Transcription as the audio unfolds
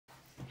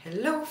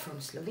Hello from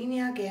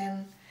Slovenia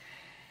again.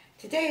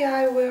 Today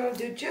I will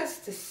do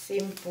just a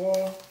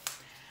simple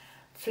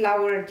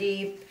flower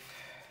dip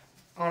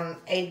on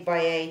 8 by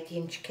 8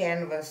 inch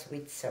canvas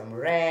with some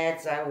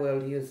reds. I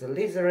will use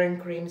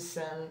alizarin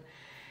crimson,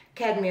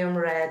 cadmium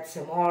red,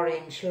 some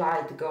orange,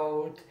 light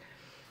gold,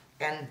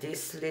 and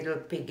this little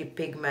piggy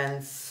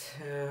pigments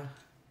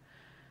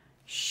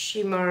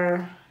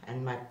shimmer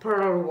and my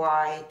pearl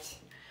white.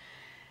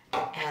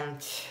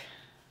 And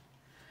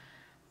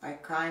I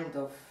kind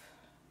of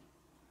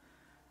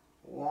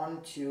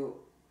want to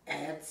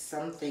add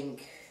something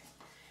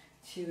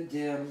to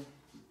the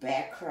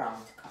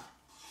background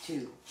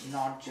too,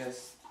 not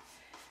just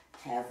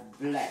have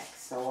black.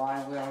 So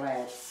I will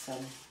add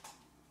some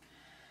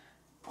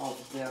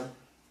of the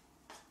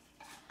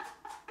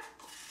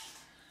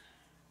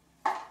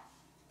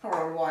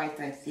pearl white,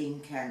 I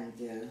think, and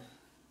the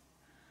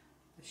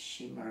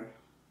shimmer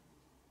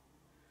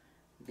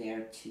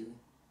there too.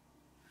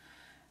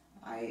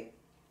 I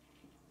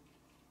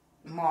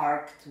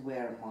marked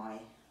where my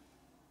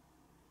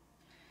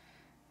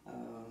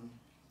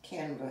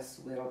canvas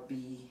will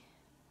be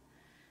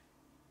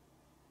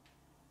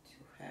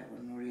to have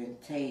an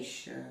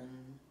orientation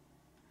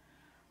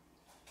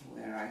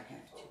where I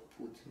have to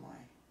put my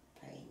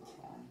paint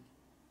on.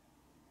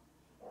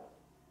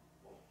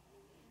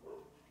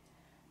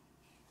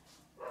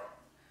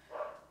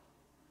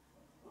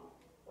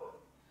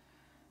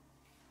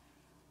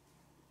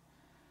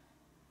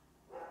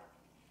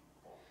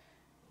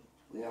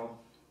 Will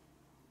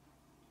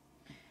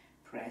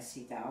press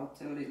it out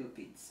a little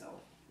bit, so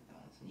you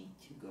don't need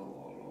to go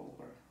all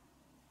over.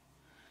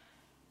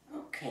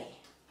 Okay,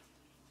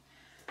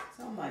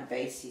 so my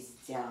base is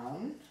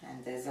down,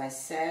 and as I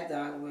said,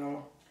 I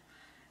will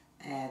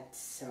add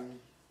some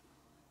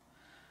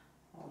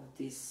of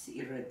this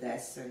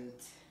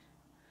iridescent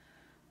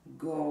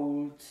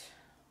gold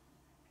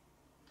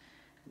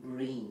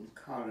green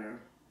color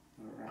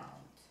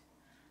around,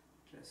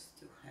 just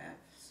to have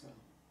some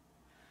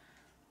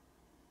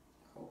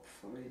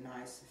hopefully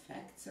nice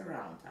effects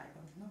around. I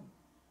don't know.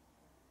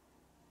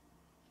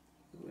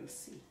 We will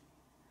see.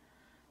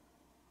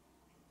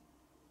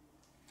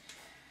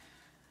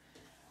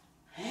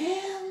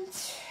 And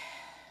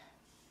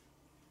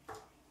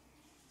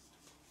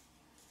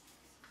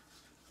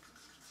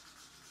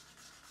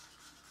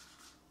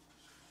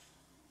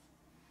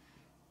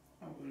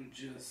I will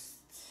just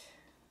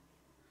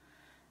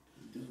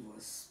do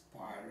a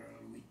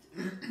spiral with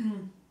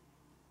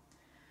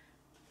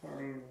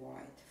pearl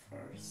white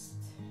first.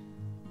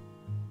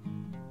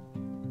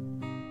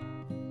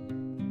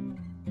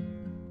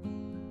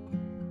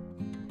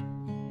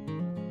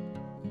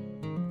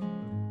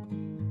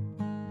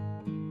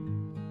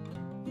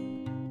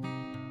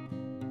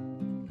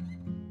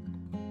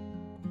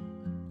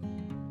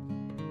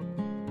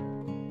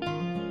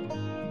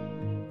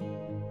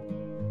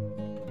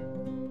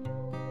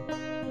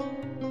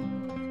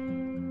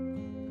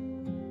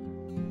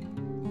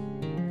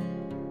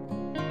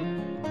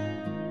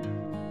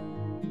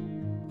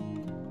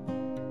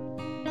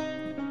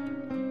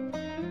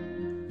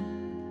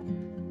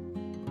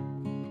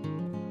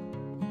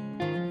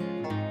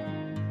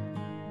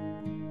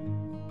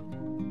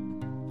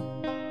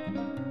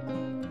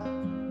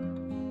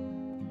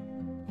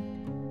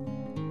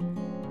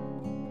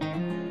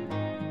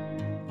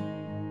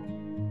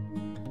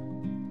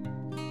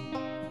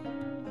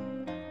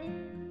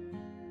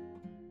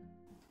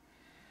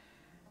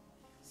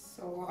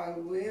 So I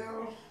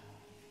will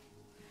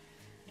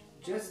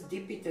just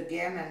dip it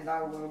again, and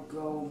I will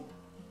go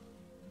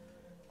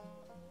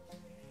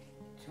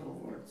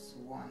towards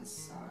one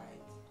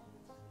side,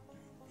 I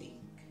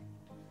think,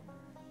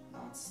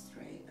 not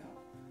straight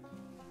up.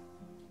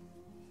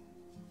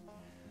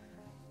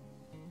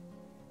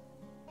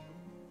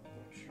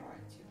 I'll try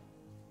to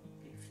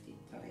lift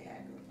it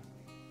diagonally.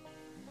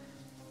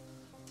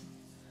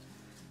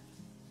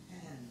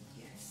 And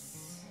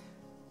yes,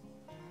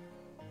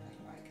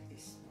 I like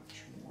this much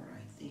more,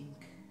 I think.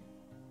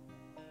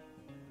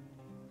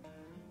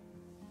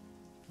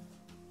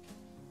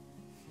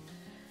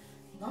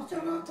 Not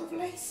a lot of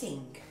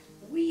lacing.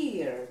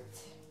 Weird.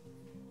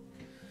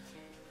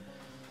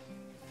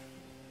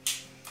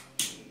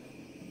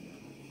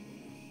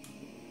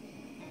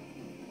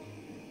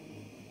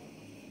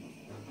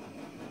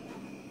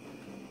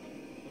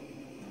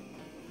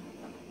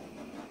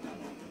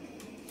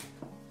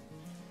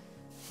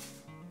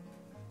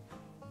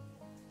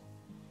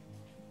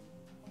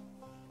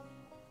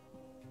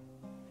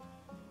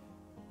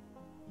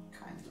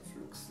 Kind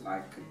of looks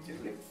like a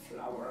tulip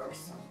flower or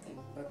something,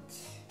 but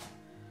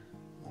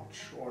not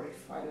sure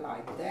if I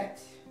like that.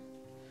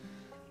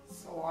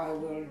 So I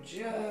will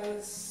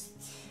just...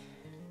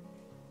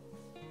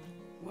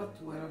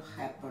 What will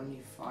happen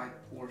if I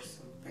pour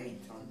some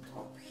paint on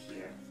top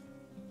here?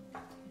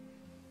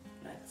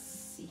 Let's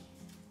see.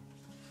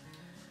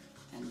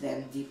 And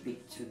then dip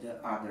it to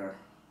the other.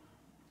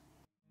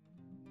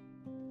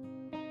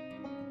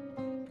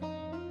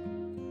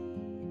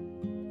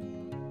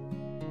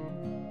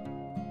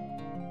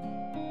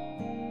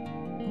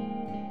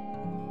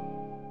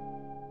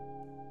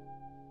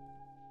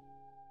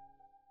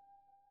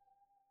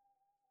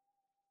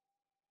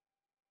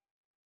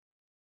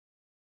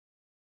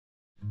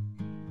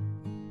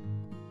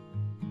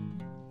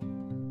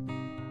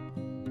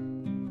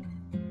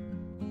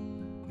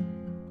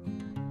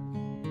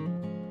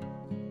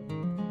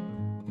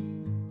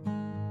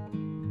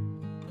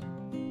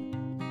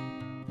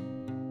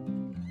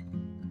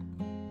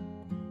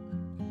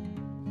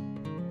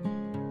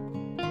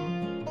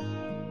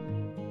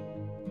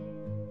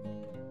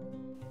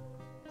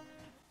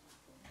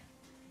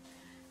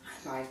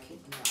 like it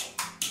now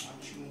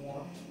much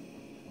more.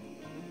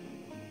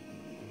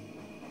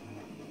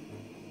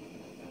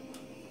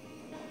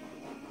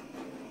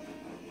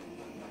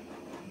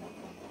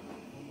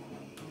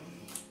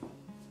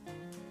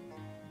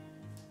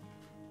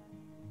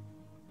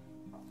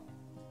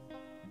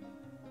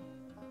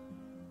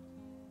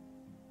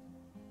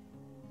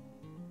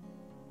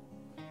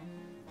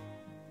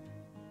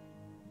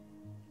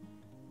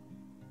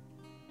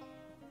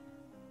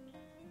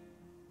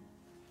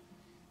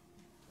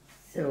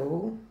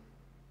 So,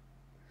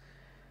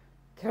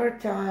 third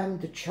time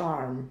the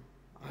charm.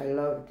 I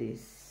love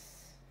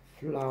this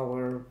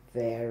flower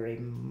very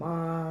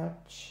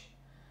much.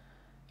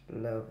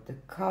 Love the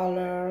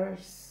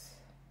colors.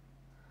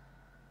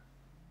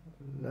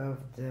 Love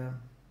the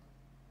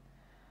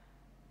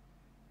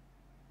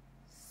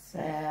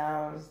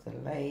cells, the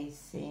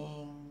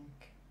lacing.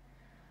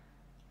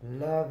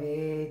 Love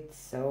it.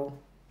 So,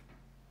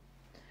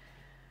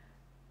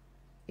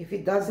 if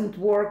it doesn't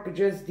work,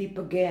 just dip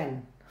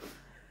again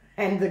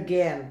and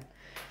again.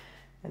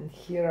 And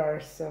here are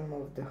some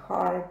of the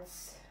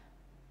hearts.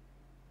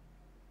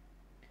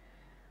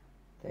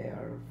 They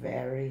are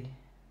very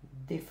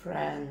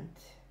different.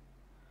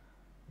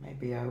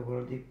 Maybe I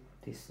will dip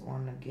this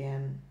one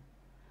again.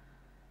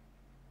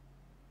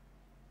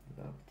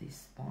 Love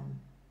this one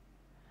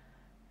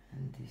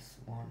and this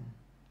one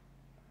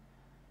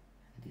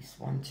and this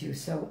one too.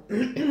 So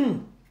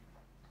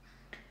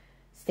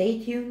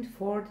stay tuned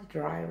for the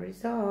dry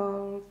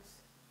results.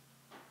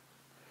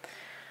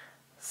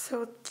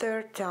 So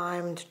third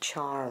time the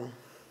charm,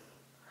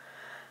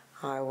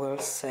 I will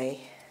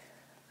say.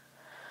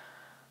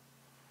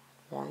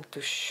 Want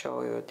to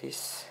show you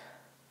this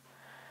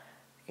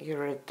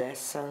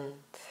iridescent,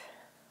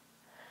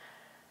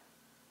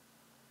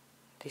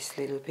 these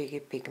little piggy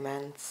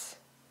pigments,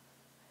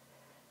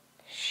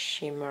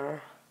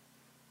 shimmer.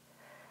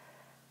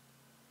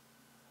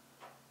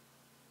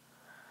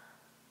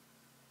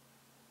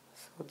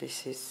 So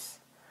this is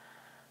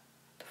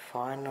the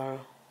final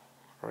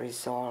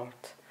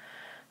result,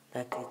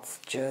 that it's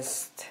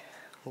just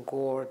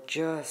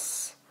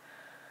gorgeous,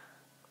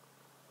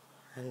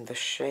 and the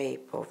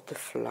shape of the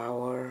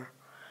flower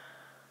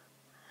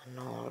and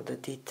all the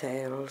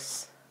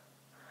details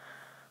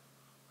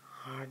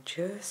are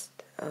just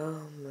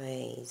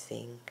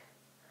amazing.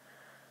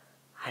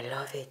 I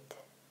love it.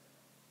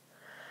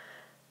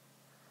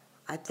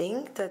 I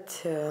think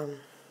that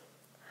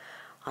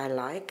I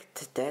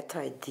liked that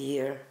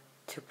idea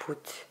to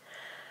put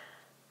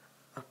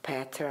a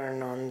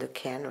pattern on the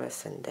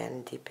canvas and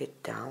then dip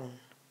it down,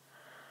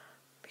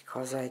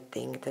 because I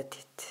think that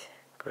it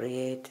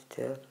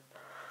created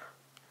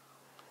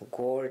a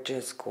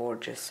gorgeous,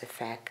 gorgeous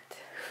effect.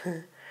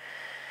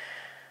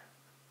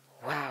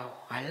 Wow,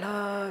 I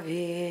love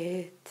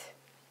it.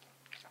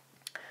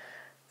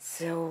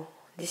 So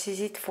this is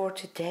it for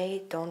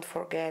today. Don't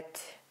forget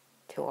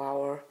to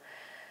our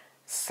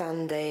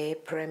Sunday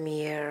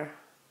premiere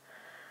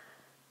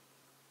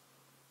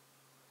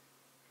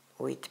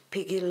with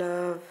Piggy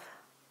Love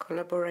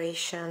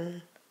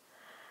collaboration.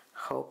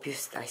 Hope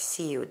I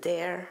see you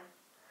there,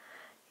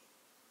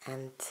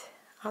 and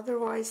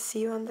otherwise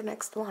see you on the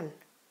next one.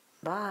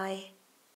 Bye.